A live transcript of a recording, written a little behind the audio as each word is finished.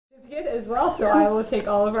certificate as well, so I will take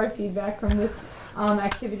all of our feedback from this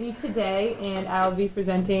activity today, and I will be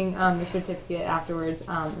presenting the certificate afterwards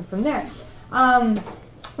from there.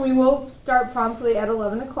 We will start promptly at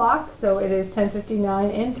 11 o'clock, so it is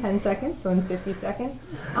 10:59 in 10 seconds, so in 50 seconds.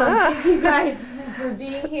 Thank you guys for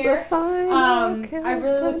being here. So fun. I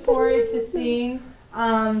really look forward to seeing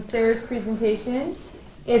Sarah's presentation.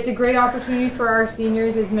 It's a great opportunity for our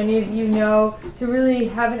seniors, as many of you know, to really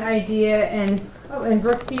have an idea, and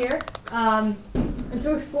Brooke's here, and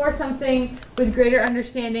to explore something with greater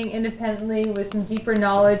understanding independently, with some deeper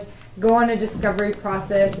knowledge, go on a discovery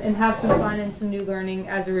process, and have some fun and some new learning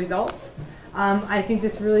as a result. I think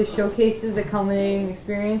this really showcases a culminating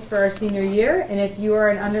experience for our senior year, and if you are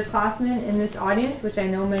an underclassman in this audience, which I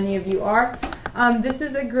know many of you are, this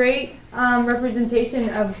is a great representation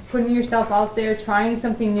of putting yourself out there, trying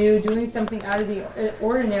something new, doing something out of the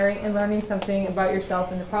ordinary, and learning something about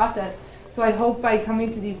yourself in the process. So I hope by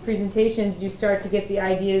coming to these presentations, you start to get the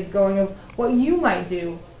ideas going of what you might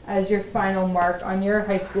do as your final mark on your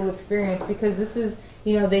high school experience, because this is,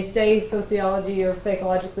 you know, they say sociology or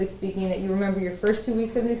psychologically speaking that you remember your first 2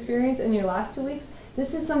 weeks of an experience and your last 2 weeks.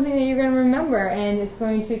 This is something that you're going to remember, and it's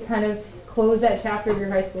going to kind of close that chapter of your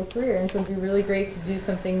high school career, and so it'd be really great to do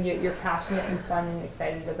something you're passionate and fun and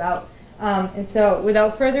excited about. And so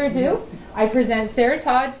without further ado, I present Sara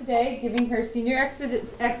Todd today, giving her senior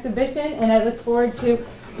exhibition, and I look forward to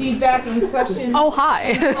feedback and questions. Oh,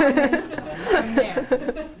 hi. From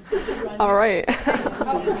there. All right.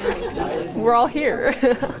 We're all here.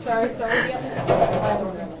 Sorry.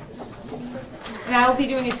 And I will be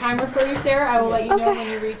doing a timer for you, Sarah. I will let you know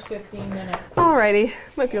when you reach 15 minutes. Alrighty.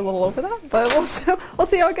 Might be a little over that, but we'll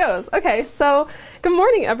see how it goes. Okay, so good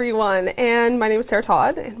morning, everyone. And my name is Sara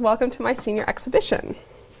Todd, and welcome to my senior exhibition.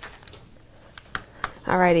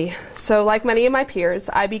 Alrighty. So like many of my peers,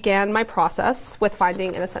 I began my process with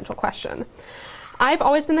finding an essential question. I've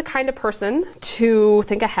always been the kind of person to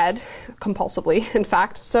think ahead, compulsively, in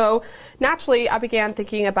fact. So naturally, I began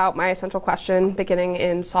thinking about my essential question beginning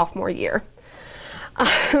in sophomore year.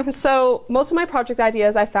 So most of my project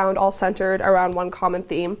ideas I found all centered around one common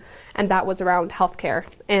theme, and that was around healthcare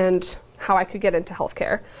and how I could get into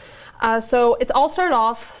healthcare. So it all started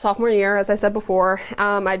off sophomore year, as I said before.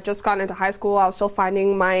 I'd just gotten into high school. I was still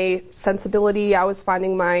finding my sensibility. I was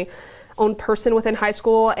finding my own person within high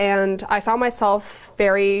school, and I found myself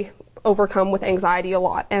very overcome with anxiety a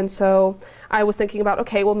lot. And so I was thinking about,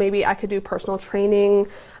 okay, well, maybe I could do personal training.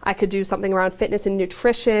 I could do something around fitness and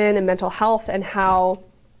nutrition and mental health, and how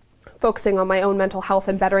focusing on my own mental health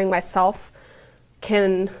and bettering myself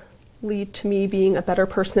can lead to me being a better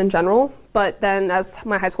person in general. But then as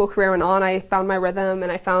my high school career went on, I found my rhythm,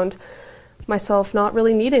 and I found myself not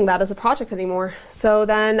really needing that as a project anymore. So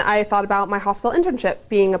then I thought about my hospital internship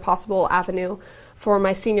being a possible avenue for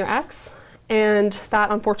my senior ex, and that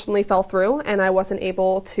unfortunately fell through, and I wasn't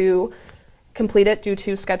able to complete it due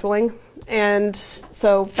to scheduling. And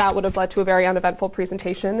so that would have led to a very uneventful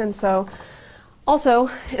presentation. And so also,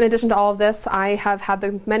 in addition to all of this, I have had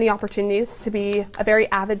the many opportunities to be a very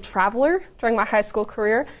avid traveler during my high school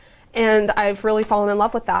career, and I've really fallen in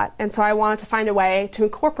love with that. And so I wanted to find a way to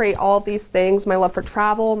incorporate all of these things, my love for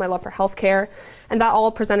travel, my love for healthcare, and that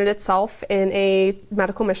all presented itself in a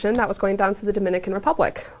medical mission that was going down to the Dominican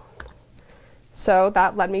Republic. So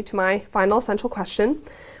that led me to my final essential question,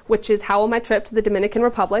 which is, how will my trip to the Dominican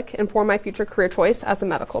Republic inform my future career choice as a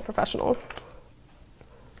medical professional?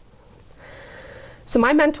 So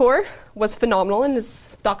my mentor was phenomenal, and is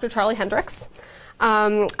Dr. Charlie Hendricks.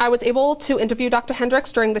 I was able to interview Dr.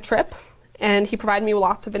 Hendricks during the trip, and he provided me with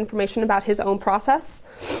lots of information about his own process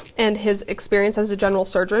and his experience as a general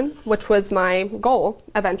surgeon, which was my goal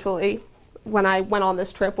eventually when I went on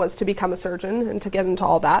this trip, was to become a surgeon and to get into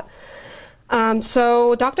all that.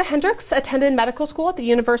 So Dr. Hendricks attended medical school at the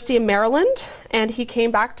University of Maryland, and he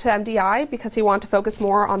came back to MDI because he wanted to focus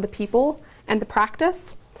more on the people and the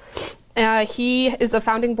practice. He is a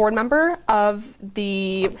founding board member of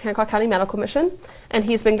the Hancock County Medical Mission, and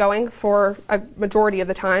he's been going for a majority of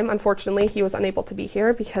the time. Unfortunately, he was unable to be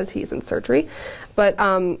here because he's in surgery, but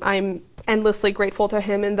I'm endlessly grateful to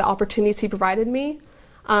him and the opportunities he provided me.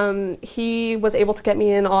 He was able to get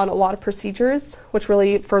me in on a lot of procedures, which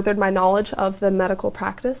really furthered my knowledge of the medical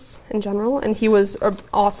practice in general, and he was an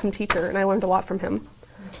awesome teacher, and I learned a lot from him.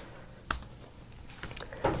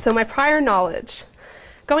 So my prior knowledge.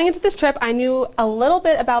 Going into this trip, I knew a little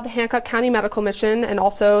bit about the Hancock County Medical Mission and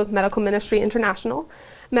also Medical Ministry International.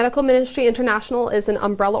 Medical Ministry International is an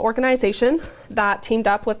umbrella organization that teamed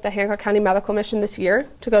up with the Hancock County Medical Mission this year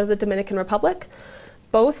to go to the Dominican Republic.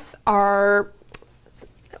 Both are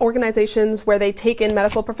organizations where they take in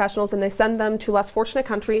medical professionals and they send them to less fortunate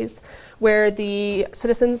countries where the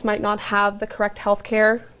citizens might not have the correct health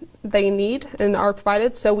care they need and are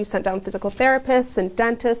provided. So we sent down physical therapists and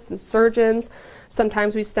dentists and surgeons.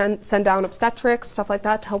 Sometimes we send down obstetrics, stuff like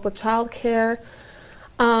that, to help with childcare.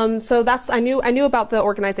 So I knew about the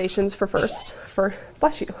organizations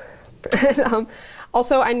bless you.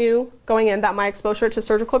 Also, I knew going in that my exposure to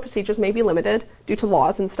surgical procedures may be limited due to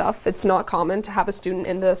laws and stuff. It's not common to have a student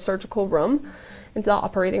in the surgical room, in the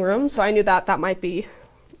operating room, so I knew that that might be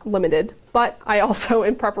limited. But I also,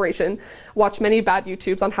 in preparation, watched many bad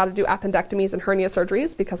YouTubes on how to do appendectomies and hernia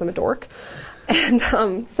surgeries because I'm a dork.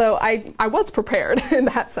 And so I was prepared in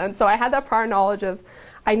that sense. So I had that prior knowledge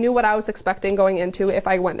I knew what I was expecting going into if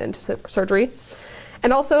I went into surgery.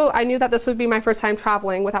 And also, I knew that this would be my first time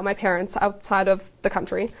traveling without my parents outside of the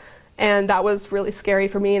country. And that was really scary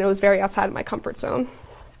for me, and it was very outside of my comfort zone.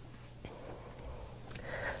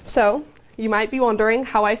 So, you might be wondering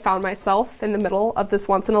how I found myself in the middle of this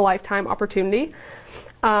once-in-a-lifetime opportunity.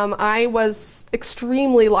 I was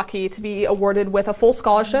extremely lucky to be awarded with a full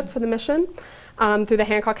scholarship for the mission through the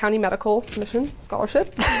Hancock County Medical Mission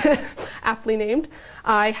Scholarship, aptly named.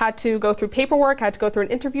 I had to go through paperwork, I had to go through an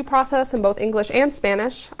interview process in both English and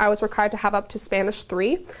Spanish. I was required to have up to Spanish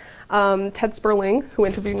 3. Ted Sperling, who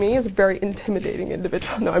interviewed me, is a very intimidating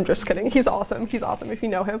individual. No, I'm just kidding. He's awesome. He's awesome if you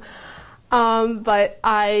know him. But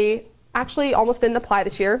I actually almost didn't apply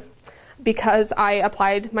this year because I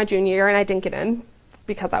applied my junior year and I didn't get in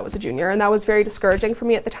because I was a junior, and that was very discouraging for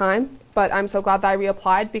me at the time. But I'm so glad that I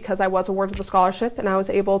reapplied because I was awarded the scholarship and I was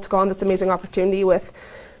able to go on this amazing opportunity with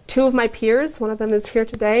 2 of my peers. One of them is here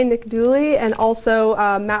today, Nick Dooley, and also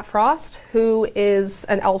Matt Frost, who is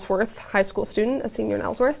an Ellsworth high school student, a senior in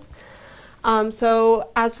Ellsworth. So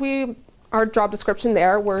as our job description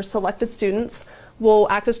there, we're selected students will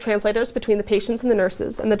act as translators between the patients and the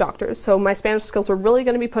nurses and the doctors. So my Spanish skills were really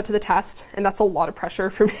going to be put to the test, and that's a lot of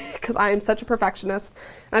pressure for me because I am such a perfectionist.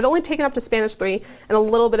 And I'd only taken up to Spanish 3 and a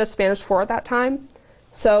little bit of Spanish 4 at that time.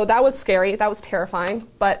 So that was scary, that was terrifying,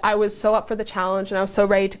 but I was so up for the challenge and I was so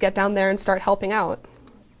ready to get down there and start helping out.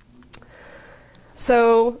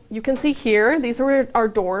 So you can see here, these are our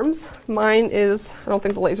dorms. Mine is, I don't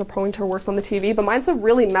think the laser pointer works on the TV, but mine's a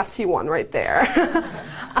really messy one right there.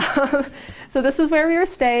 So this is where we were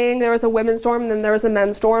staying. There was a women's dorm and then there was a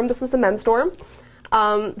men's dorm. This was the men's dorm.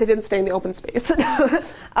 They didn't stay in the open space.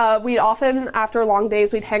 We'd often, after long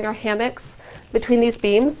days, we'd hang our hammocks between these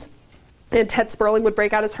beams. And Ted Sperling would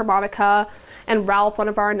break out his harmonica, and Ralph, one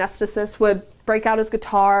of our anesthetists, would break out his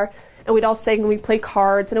guitar, and we'd all sing and we'd play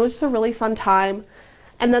cards, and it was just a really fun time.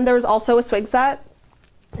 And then there was also a swing set,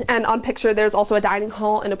 and on picture there's also a dining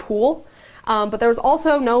hall and a pool. But there was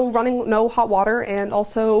also no hot water, and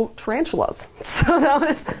also tarantulas. So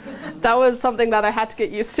that was something that I had to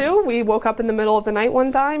get used to. We woke up in the middle of the night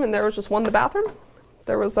one time, and there was just one in the bathroom.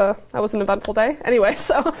 That was an eventful day. Anyway,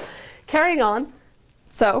 so carrying on.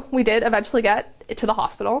 So we did eventually get to the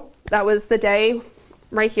hospital. That was the day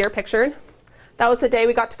right here pictured. That was the day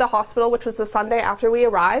we got to the hospital, which was the Sunday after we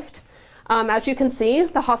arrived. As you can see,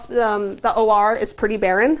 the OR is pretty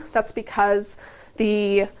barren. That's because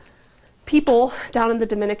the people down in the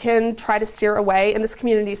Dominican try to steer away, in this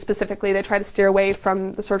community specifically, they try to steer away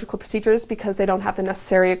from the surgical procedures because they don't have the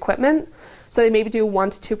necessary equipment. So they maybe do 1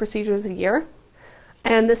 to 2 procedures a year.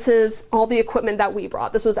 And this is all the equipment that we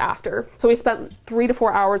brought. This was after. So we spent 3 to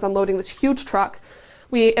 4 hours unloading this huge truck.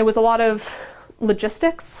 It was a lot of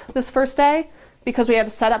logistics this first day because we had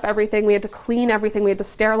to set up everything, we had to clean everything, we had to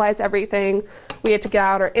sterilize everything, we had to get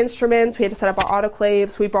out our instruments, we had to set up our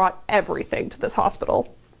autoclaves. We brought everything to this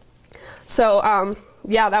hospital. So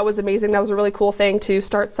yeah, that was amazing. That was a really cool thing to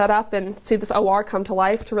start set up and see this OR come to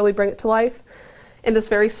life, to really bring it to life in this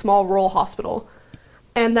very small rural hospital.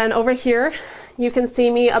 And then over here, you can see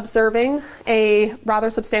me observing a rather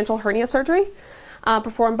substantial hernia surgery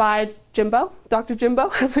performed by Jimbo, Dr.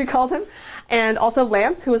 Jimbo, as we called him, and also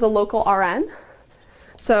Lance, who was a local RN.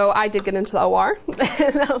 So I did get into the OR,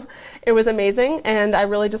 and it was amazing, and I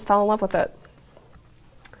really just fell in love with it.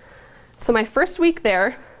 So my first week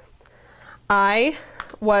there, I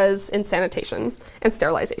was in sanitation and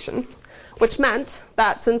sterilization, which meant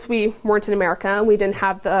that since we weren't in America, we didn't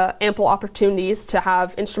have the ample opportunities to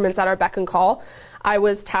have instruments at our beck and call. I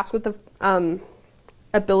was tasked with the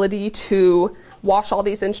ability to wash all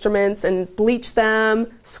these instruments and bleach them,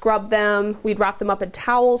 scrub them. We'd wrap them up in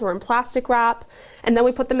towels or in plastic wrap, and then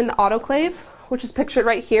we put them in the autoclave, which is pictured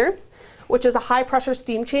right here, which is a high pressure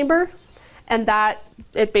steam chamber. And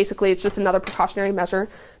it's just another precautionary measure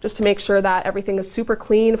just to make sure that everything is super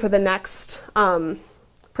clean for the next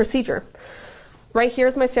procedure. Right here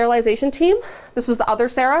is my sterilization team. This was the other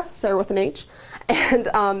Sarah, Sarah with an H, and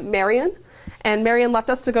Marion. And Marion left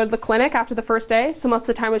us to go to the clinic after the first day, so most of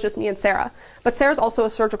the time it was just me and Sarah. But Sarah's also a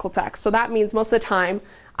surgical tech, so that means most of the time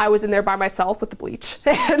I was in there by myself with the bleach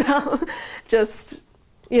and just,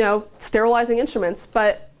 you know, sterilizing instruments.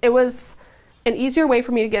 But it was an easier way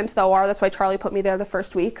for me to get into the OR. That's why Charlie put me there the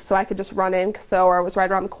first week, so I could just run in because the OR was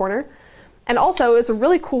right around the corner. And also, it was a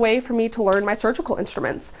really cool way for me to learn my surgical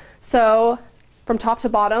instruments. So from top to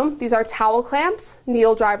bottom, these are towel clamps,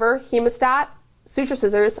 needle driver, hemostat, suture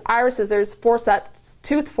scissors, iris scissors, forceps,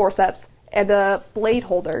 tooth forceps, and a blade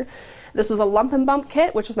holder. This was a lump and bump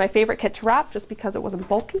kit, which was my favorite kit to wrap just because it wasn't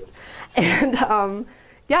bulky. And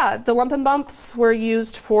yeah, the lump and bumps were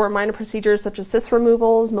used for minor procedures such as cyst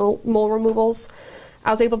removals, mole removals. I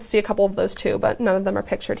was able to see a couple of those too, but none of them are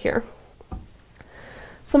pictured here.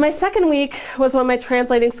 So my second week was when my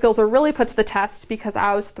translating skills were really put to the test because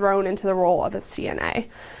I was thrown into the role of a CNA.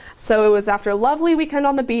 So it was after a lovely weekend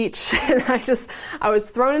on the beach, and I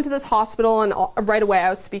was thrown into this hospital, and right away I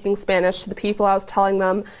was speaking Spanish to the people. I was telling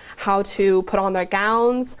them how to put on their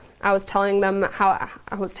gowns. I was telling them how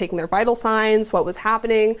I was taking their vital signs, what was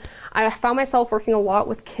happening. I found myself working a lot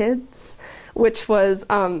with kids, which was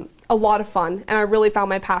a lot of fun, and I really found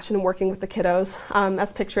my passion in working with the kiddos,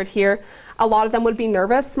 as pictured here. A lot of them would be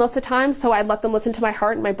nervous most of the time, so I'd let them listen to my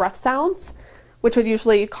heart and my breath sounds, which would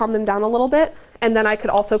usually calm them down a little bit. And then I could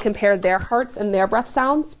also compare their hearts and their breath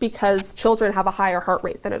sounds because children have a higher heart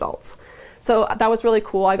rate than adults. So that was really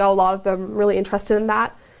cool. I got a lot of them really interested in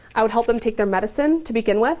that. I would help them take their medicine to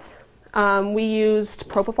begin with. We used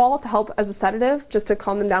propofol to help as a sedative, just to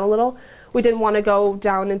calm them down a little. We didn't want to go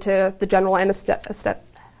down into the general anesthetic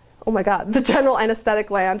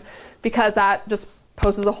land because that just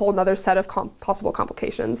poses a whole other set of possible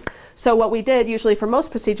complications. So what we did usually for most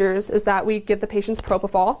procedures is that we give the patients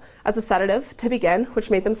propofol as a sedative to begin, which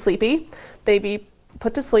made them sleepy. They'd be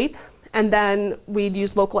put to sleep, and then we'd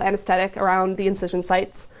use local anesthetic around the incision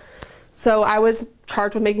sites. So I was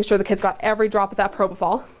charged with making sure the kids got every drop of that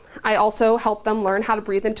propofol. I also helped them learn how to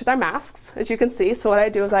breathe into their masks, as you can see. So what I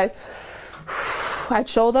do is I'd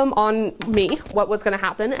show them on me what was going to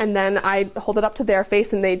happen, and then I'd hold it up to their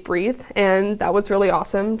face and they'd breathe, and that was really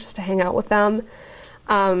awesome just to hang out with them.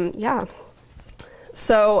 Yeah.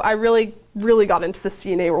 So I really got into the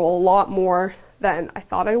CNA role a lot more than I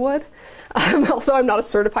thought I would. Also, I'm not a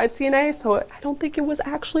certified CNA, so I don't think it was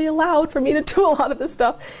actually allowed for me to do a lot of this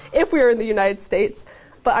stuff if we were in the United States.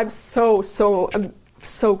 But I'm so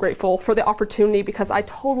grateful for the opportunity because I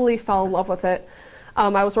totally fell in love with it.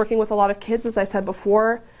 I was working with a lot of kids, as I said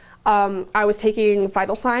before. I was taking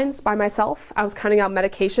vital signs by myself. I was counting out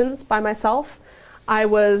medications by myself. I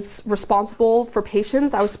was responsible for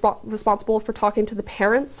patients. I was responsible for talking to the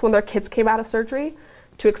parents when their kids came out of surgery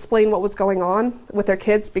to explain what was going on with their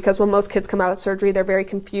kids, because when most kids come out of surgery, they're very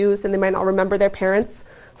confused and they might not remember their parents.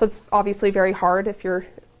 So it's obviously very hard if you're,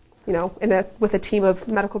 you know, with a team of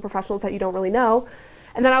medical professionals that you don't really know.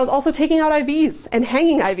 And then I was also taking out IVs and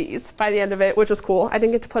hanging IVs by the end of it, which was cool. I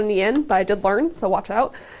didn't get to put any in, but I did learn, so watch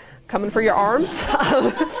out. Coming for your arms.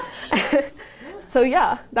 So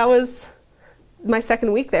yeah, that was my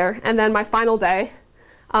second week there. And then my final day,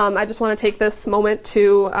 I just want to take this moment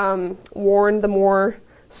to warn the more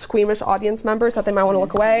squeamish audience members that they might want to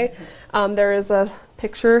look away. There is a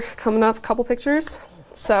picture coming up, a couple pictures.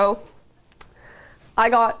 So I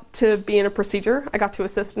got to be in a procedure. I got to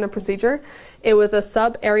assist in a procedure. It was a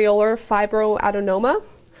subareolar fibroadenoma,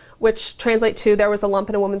 which translates to there was a lump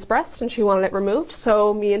in a woman's breast and she wanted it removed.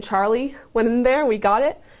 So me and Charlie went in there, we got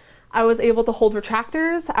it. I was able to hold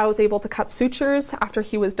retractors. I was able to cut sutures after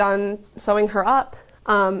he was done sewing her up.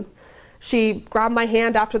 She grabbed my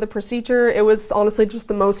hand after the procedure. It was honestly just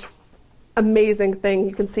the most amazing thing.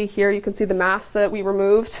 You can see here, you can see the mass that we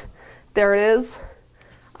removed. There it is.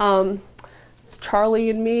 It's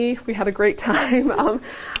Charlie and me. We had a great time.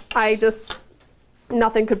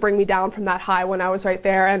 Nothing could bring me down from that high when I was right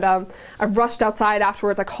there. And I rushed outside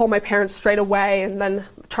afterwards. I called my parents straight away, and then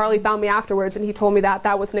Charlie found me afterwards, and he told me that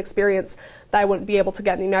that was an experience that I wouldn't be able to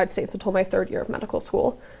get in the United States until my third year of medical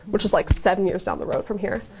school, which is like 7 years down the road from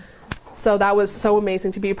here. So that was so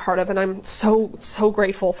amazing to be a part of, and I'm so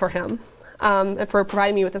grateful for him and for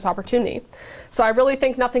providing me with this opportunity. So I really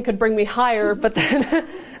think nothing could bring me higher, but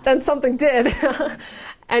then something did.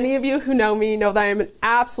 Any of you who know me know that I am an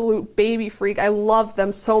absolute baby freak. I love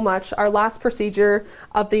them so much. Our last procedure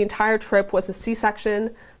of the entire trip was a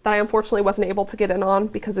C-section that I unfortunately wasn't able to get in on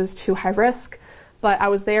because it was too high risk. But I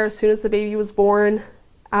was there as soon as the baby was born.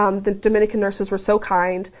 The Dominican nurses were so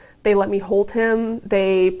kind. They let me hold him.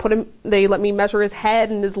 They let me measure his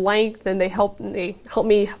head and his length, and they helped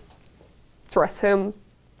me dress him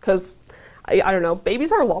because I don't know,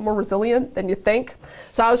 babies are a lot more resilient than you think.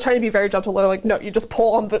 So I was trying to be very gentle. They're like, no, you just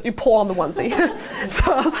pull on the onesie.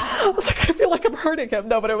 So I was like, I feel like I'm hurting him.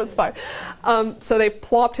 No, but it was fine. So they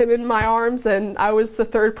plopped him in my arms, and I was the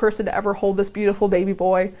third person to ever hold this beautiful baby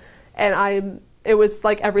boy. And it was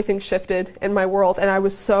like everything shifted in my world, and I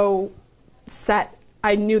was so set.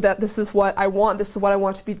 I knew that this is what I want. This is what I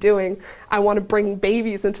want to be doing. I want to bring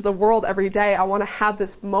babies into the world every day. I want to have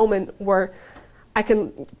this moment where I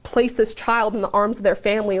can place this child in the arms of their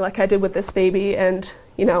family like I did with this baby, and,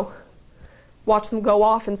 you know, watch them go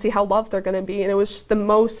off and see how loved they're going to be. And it was just the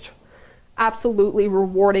most absolutely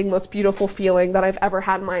rewarding, most beautiful feeling that I've ever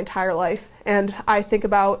had in my entire life. And I think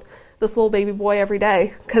about this little baby boy every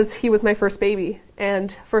day because he was my first baby,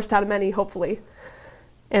 and first out of many, hopefully.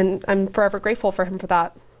 And I'm forever grateful for him for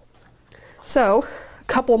that. So, a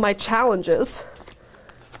couple of my challenges.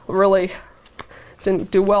 Really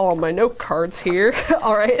didn't do well on my note cards here.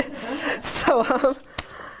 All right. So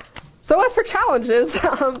as for challenges,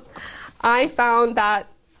 I found that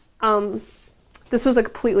this was a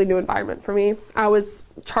completely new environment for me. I was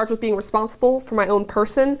charged with being responsible for my own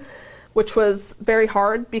person, which was very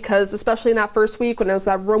hard because especially in that first week when I was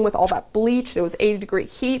in that room with all that bleach, and it was 80-degree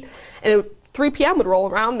heat, and 3 p.m. would roll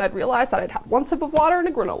around and I'd realize that I'd had 1 sip of water and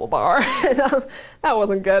a granola bar. And that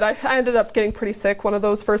wasn't good. I ended up getting pretty sick one of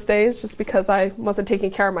those first days just because I wasn't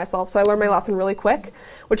taking care of myself. So I learned my lesson really quick,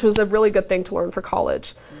 which was a really good thing to learn for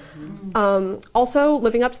college. Also,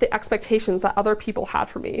 living up to the expectations that other people had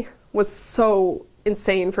for me was so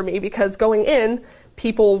insane for me because going in,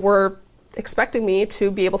 people were expecting me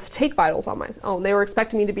to be able to take vitals on my own. They were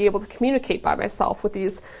expecting me to be able to communicate by myself with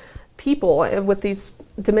these people and with these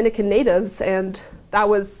Dominican natives, and that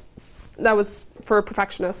was for a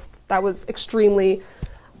perfectionist. That was extremely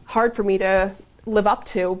hard for me to live up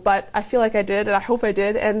to, but I feel like I did, and I hope I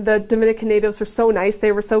did. And the Dominican natives were so nice.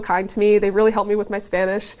 They were so kind to me. They really helped me with my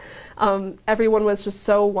Spanish. Everyone was just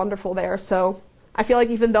so wonderful there. So I feel like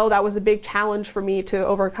even though that was a big challenge for me to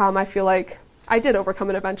overcome, I feel like I did overcome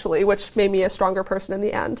it eventually, which made me a stronger person in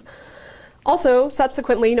the end. Also,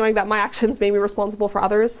 subsequently, knowing that my actions made me responsible for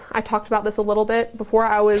others, I talked about this a little bit. Before,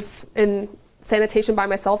 I was in sanitation by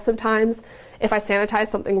myself sometimes. If I sanitized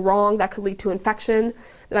something wrong, that could lead to infection.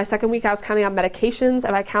 In my second week, I was counting on medications. If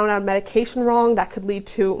I counted on medication wrong, that could lead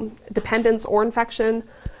to dependence or infection.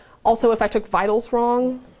 Also, if I took vitals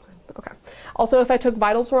wrong,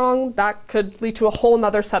 that could lead to a whole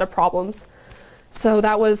nother set of problems. So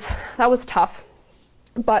that was tough.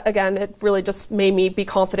 But again, it really just made me be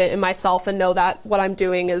confident in myself and know that what I'm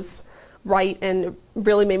doing is right, and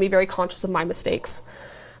really made me very conscious of my mistakes,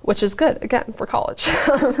 which is good, again, for college.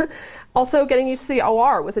 Also, getting used to the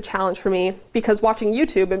OR was a challenge for me because watching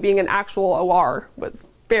YouTube and being an actual OR was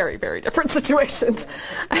very, very different situations,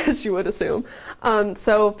 as you would assume.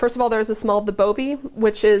 So first of all, there's the smell of the bovie,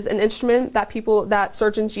 which is an instrument that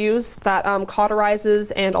surgeons use that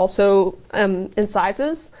cauterizes and also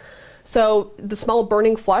incises. So the smell of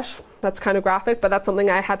burning flesh, that's kind of graphic, but that's something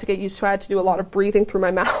I had to get used to. I had to do a lot of breathing through my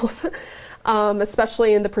mouth,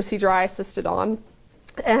 especially in the procedure I assisted on.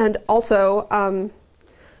 And also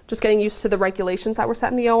just getting used to the regulations that were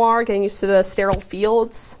set in the OR, getting used to the sterile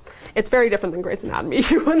fields. It's very different than Grey's Anatomy,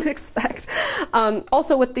 you wouldn't expect.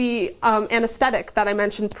 Also with the anesthetic that I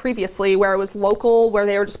mentioned previously, where it was local, where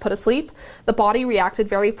they were just put asleep, the body reacted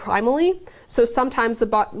very primally. So sometimes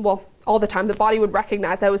all the time, the body would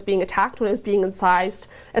recognize I was being attacked when it was being incised,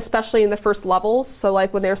 especially in the first levels, so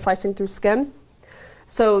like when they were slicing through skin.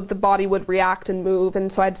 So the body would react and move,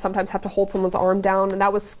 and so I'd sometimes have to hold someone's arm down, and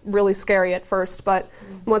that was really scary at first. But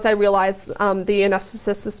once I realized the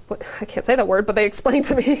anesthetist, I can't say that word, but they explained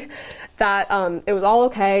to me that it was all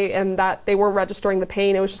okay and that they weren't registering the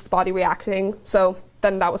pain, it was just the body reacting, so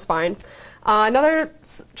then that was fine. Another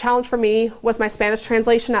challenge for me was my Spanish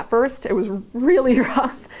translation at first. It was really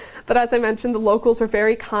rough, but as I mentioned, the locals were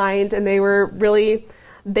very kind and they were really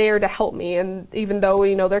there to help me. And even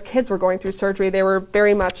though, their kids were going through surgery, they were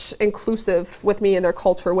very much inclusive with me and their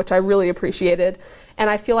culture, which I really appreciated. And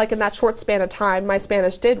I feel like in that short span of time, my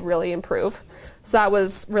Spanish did really improve. So that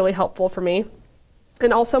was really helpful for me.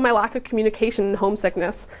 And also my lack of communication and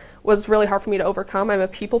homesickness was really hard for me to overcome. I'm a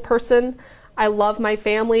people person. I love my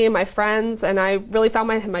family and my friends, and I really found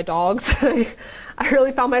my dogs. I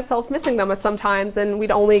really found myself missing them at some times, and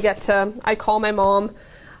we'd only I'd call my mom.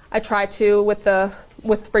 I try to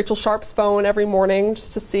with Rachel Sharp's phone every morning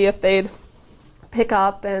just to see if they'd pick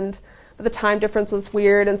up, and the time difference was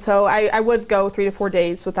weird, and so I would go 3 to 4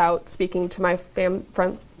 days without speaking to my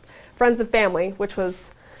friends and family, which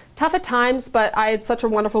was tough at times, but I had such a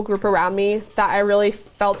wonderful group around me that I really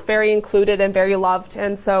felt very included and very loved.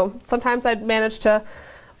 And so sometimes I'd manage to,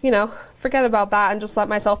 forget about that and just let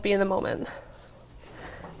myself be in the moment.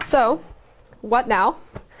 So, what now?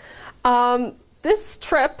 This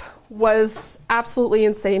trip was absolutely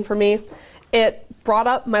insane for me. It brought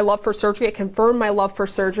up my love for surgery. It confirmed my love for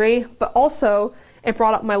surgery, but also it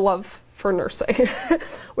brought up my love for nursing,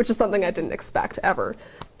 which is something I didn't expect ever.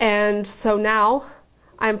 And so now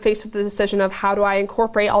I'm faced with the decision of how do I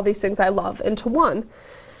incorporate all these things I love into one.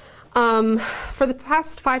 For the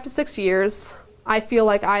past 5 to 6 years, I feel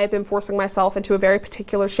like I have been forcing myself into a very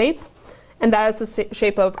particular shape, and that is the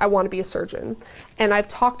shape of I want to be a surgeon. And I've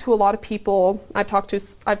talked to a lot of people. I've talked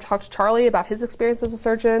to Charlie about his experience as a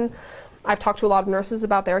surgeon. I've talked to a lot of nurses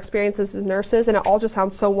about their experiences as nurses, and it all just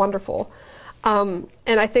sounds so wonderful. And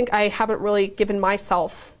I think I haven't really given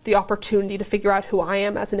myself the opportunity to figure out who I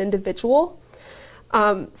am as an individual.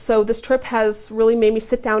 So this trip has really made me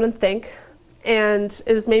sit down and think, and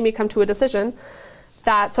it has made me come to a decision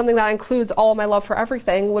that something that includes all of my love for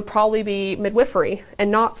everything would probably be midwifery and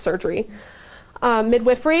not surgery.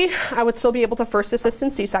 Midwifery, I would still be able to first assist in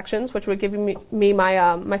C-sections, which would give me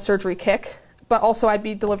my, my surgery kick, but also I'd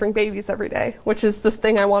be delivering babies every day, which is this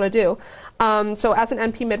thing I want to do. So as an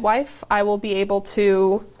NP midwife, I will be able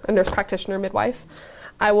to, a nurse practitioner midwife,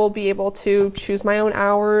 I will be able to choose my own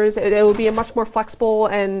hours. It will be a much more flexible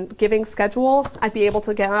and giving schedule. I'd be able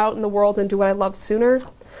to get out in the world and do what I love sooner.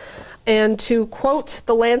 And to quote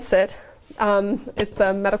The Lancet, it's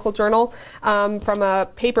a medical journal, from a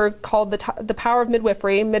paper called The Power of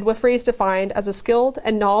Midwifery. Midwifery is defined as a skilled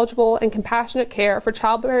and knowledgeable and compassionate care for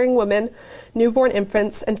childbearing women, newborn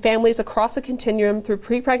infants, and families across the continuum through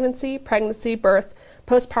pre-pregnancy, pregnancy, birth,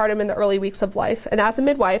 postpartum, and the early weeks of life. And as a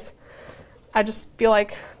midwife, I just feel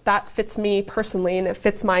like that fits me personally, and it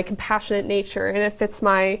fits my compassionate nature, and it fits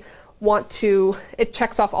my it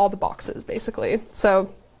checks off all the boxes, basically.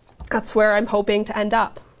 So that's where I'm hoping to end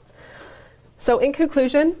up. So in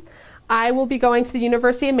conclusion, I will be going to the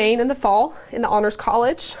University of Maine in the fall in the Honors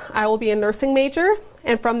College. I will be a nursing major,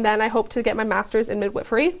 and from then I hope to get my master's in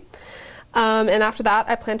midwifery. And after that,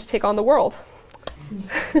 I plan to take on the world.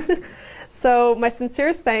 So my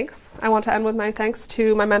sincerest thanks, I want to end with my thanks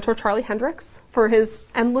to my mentor, Charlie Hendricks, for his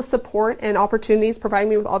endless support and opportunities, providing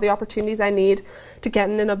me with all the opportunities I need to get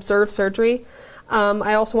in and observe surgery.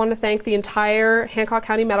 I also want to thank the entire Hancock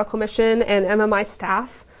County Medical Mission and MMI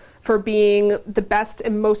staff for being the best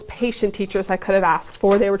and most patient teachers I could have asked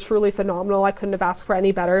for. They were truly phenomenal. I couldn't have asked for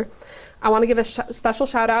any better. I want to give a special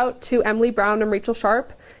shout out to Emily Brown and Rachel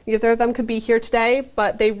Sharp. Neither of them could be here today,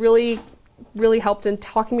 but they really helped in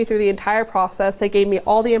talking me through the entire process. They gave me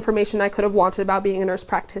all the information I could have wanted about being a nurse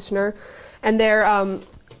practitioner. And there,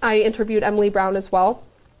 I interviewed Emily Brown as well.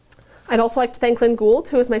 I'd also like to thank Lynn Gould,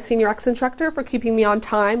 who is my senior X instructor, for keeping me on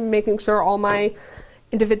time, making sure all my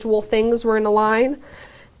individual things were in a line.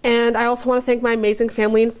 And I also want to thank my amazing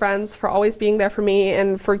family and friends for always being there for me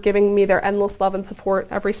and for giving me their endless love and support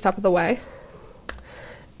every step of the way.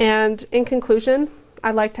 And in conclusion,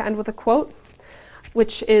 I'd like to end with a quote,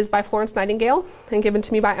 which is by Florence Nightingale and given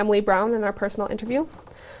to me by Emily Brown in our personal interview.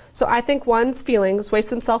 So I think one's feelings waste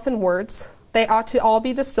themselves in words. They ought to all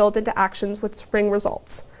be distilled into actions which bring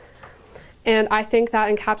results. And I think that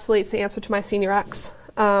encapsulates the answer to my senior X.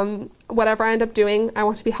 Whatever I end up doing, I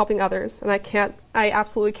want to be helping others, and I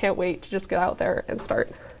absolutely can't wait to just get out there and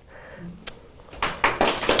start.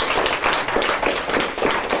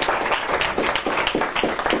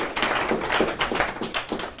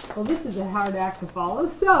 Well, this is a hard act to follow,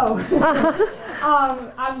 so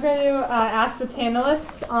I'm going to ask the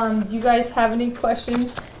panelists, do you guys have any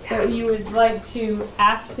questions that you would like to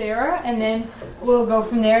ask Sara? And then we'll go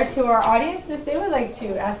from there to our audience if they would like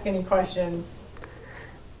to ask any questions.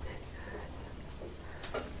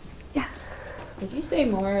 Yeah. Could you say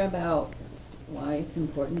more about why it's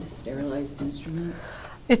important to sterilize instruments?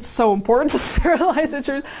 It's so important to sterilize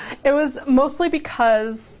instruments. It was mostly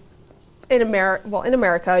because in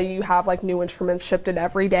America, you have like new instruments shipped in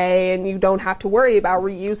every day, and you don't have to worry about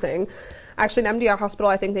reusing. Actually, in MDI hospital,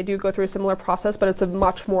 I think they do go through a similar process, but it's a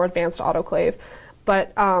much more advanced autoclave.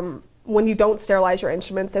 But when you don't sterilize your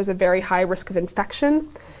instruments, there's a very high risk of infection,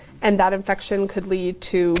 and that infection could lead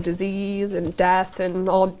to disease and death and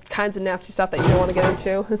all kinds of nasty stuff that you don't want to get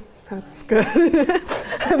into. That's good.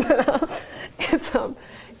 But,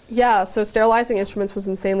 yeah, so sterilizing instruments was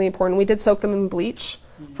insanely important. We did soak them in bleach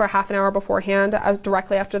for half an hour beforehand.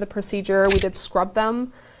 Directly after the procedure, we did scrub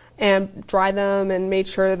them and dry them and made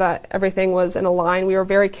sure that everything was in a line. We were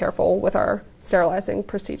very careful with our sterilizing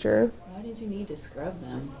procedure. Why did you need to scrub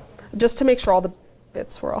them? Just to make sure all the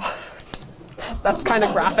bits were off. That's kind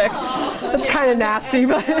of graphic. That's kind of nasty,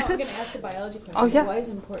 but I'm going to ask the biology question. Oh, yeah. Why is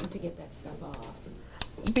it important to get that stuff off?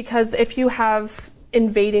 because if you have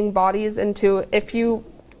invading bodies if you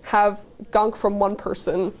have gunk from one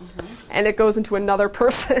person and it goes into another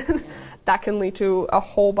person, that can lead to a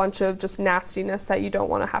whole bunch of just nastiness that you don't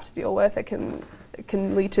want to have to deal with. It can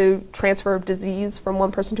lead to transfer of disease from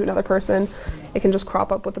one person to another person. It can just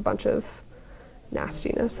crop up with a bunch of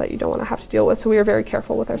nastiness that you don't want to have to deal with. So we are very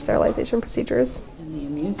careful with our sterilization procedures. And the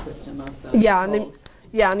immune system of the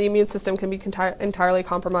and the immune system can be entirely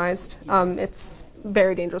compromised. It's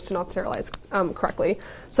very dangerous to not sterilize correctly.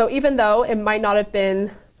 So even though it might not have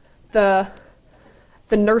been the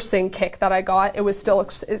nursing kick that I got, it was still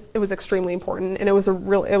it was extremely important, and it was a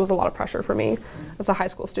lot of pressure for me as a high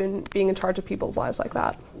school student being in charge of people's lives like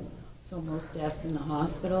that. So most deaths in the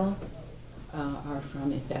hospital are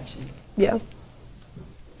from infection. Yeah.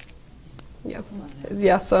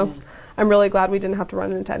 So I'm really glad we didn't have to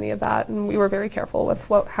run into any of that, and we were very careful with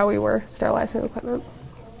how we were sterilizing equipment.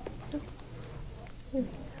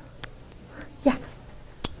 Yeah.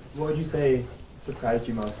 What would you say surprised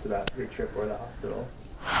you most about your trip or the hospital?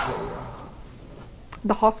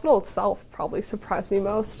 The hospital itself probably surprised me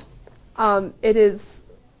most. It is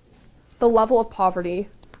the level of poverty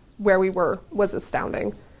where we were was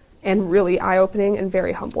astounding and really eye-opening and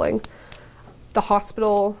very humbling. The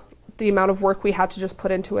hospital, the amount of work we had to just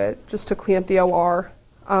put into it just to clean up the OR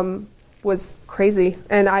was crazy.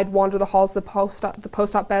 And I'd wander the halls, the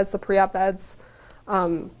post-op beds, the pre-op beds.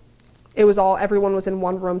 It was everyone was in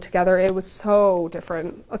one room together. It was so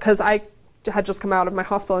different because I had just come out of my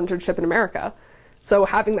hospital internship in America. So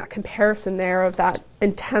having that comparison there of that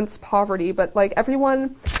intense poverty, but like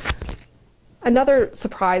everyone, another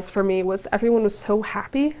surprise for me was everyone was so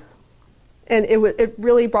happy. And it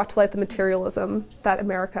really brought to light the materialism that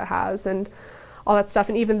America has and all that stuff.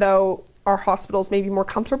 And even though our hospitals may be more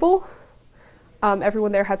comfortable,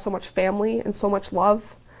 everyone there had so much family and so much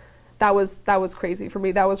love. That was crazy for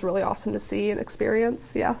me. That was really awesome to see and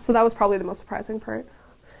experience. Yeah, so that was probably the most surprising part.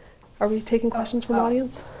 Are we taking questions from the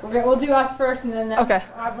audience? We'll do us first and then them. Okay.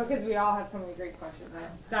 Because we all have so many great questions.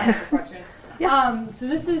 That's the question. Yeah. So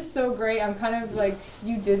this is so great. I'm kind of like,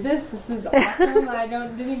 you did this. This is awesome. I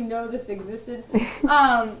didn't even know this existed.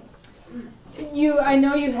 I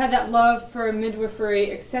know you had that love for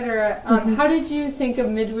midwifery, etc. How did you think of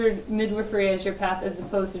midwifery as your path, as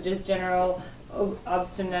opposed to just general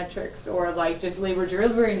obstetrics or like just labor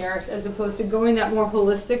delivery nurse, as opposed to going that more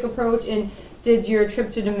holistic approach? And did your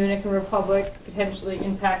trip to Dominican Republic potentially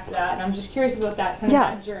impact that? And I'm just curious about that kind of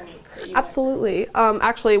that journey. Absolutely.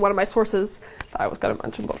 Actually, one of my sources that I was going to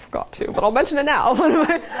mention but forgot to, but I'll mention it now.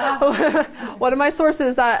 One of my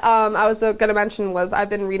sources that I was going to mention was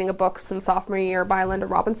I've been reading a book since sophomore year by Linda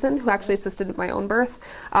Robinson, who actually assisted in my own birth,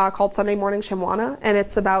 called Sunday Morning Shimwana, and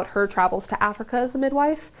it's about her travels to Africa as a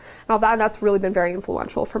midwife and all that. And that's really been very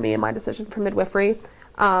influential for me in my decision for midwifery.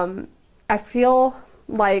 I feel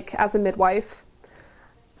like as a midwife,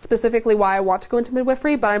 specifically why I want to go into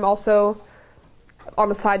midwifery, but I'm also,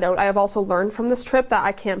 on a side note, I have also learned from this trip that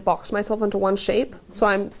I can't box myself into one shape. So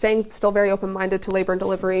I'm staying still very open-minded to labor and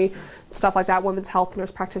delivery, stuff like that, women's health,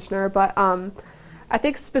 nurse practitioner. But I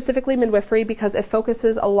think specifically midwifery because it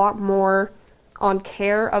focuses a lot more on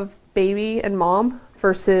care of baby and mom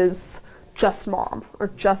versus just mom or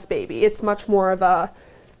just baby. It's much more of a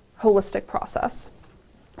holistic process,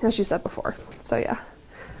 as you said before. So yeah.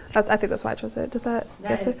 I think that's why I chose it. Does that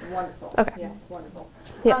answer? That is wonderful. Okay. Yes, wonderful.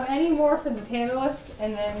 Yeah. Any more for the panelists?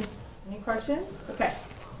 And then, any questions? Okay.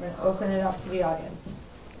 I'm going to open it up to the audience.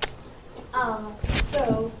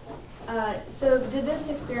 So did this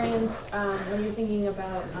experience, when you're thinking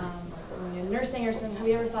about nursing or something, have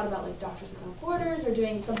you ever thought about like Doctors Without Borders or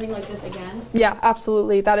doing something like this again? Yeah,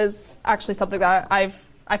 absolutely. That is actually something that I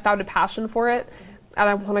found a passion for it, and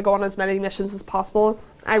I want to go on as many missions as possible.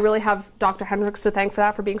 I really have Dr. Hendricks to thank for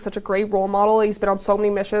that, for being such a great role model. He's been on so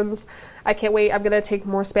many missions. I can't wait. I'm going to take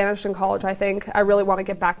more Spanish in college, I think. I really want to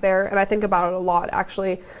get back there, and I think about it a lot,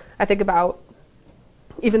 actually. I think about,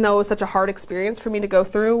 even though it was such a hard experience for me to go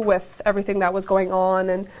through with everything that was going on,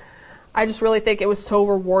 and I just really think it was so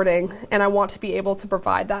rewarding, and I want to be able to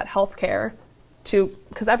provide that health care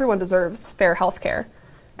because everyone deserves fair health care.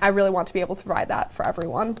 I really want to be able to provide that for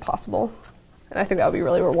everyone possible, and I think that would be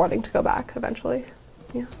really rewarding to go back eventually.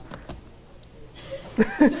 Yeah.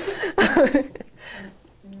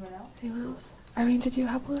 Anyone else? Anyone else? Irene, did you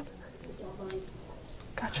have one?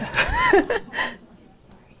 Gotcha.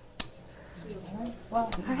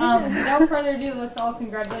 Well, no further ado, let's all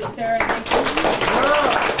congratulate Sarah.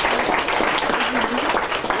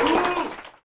 Thank you.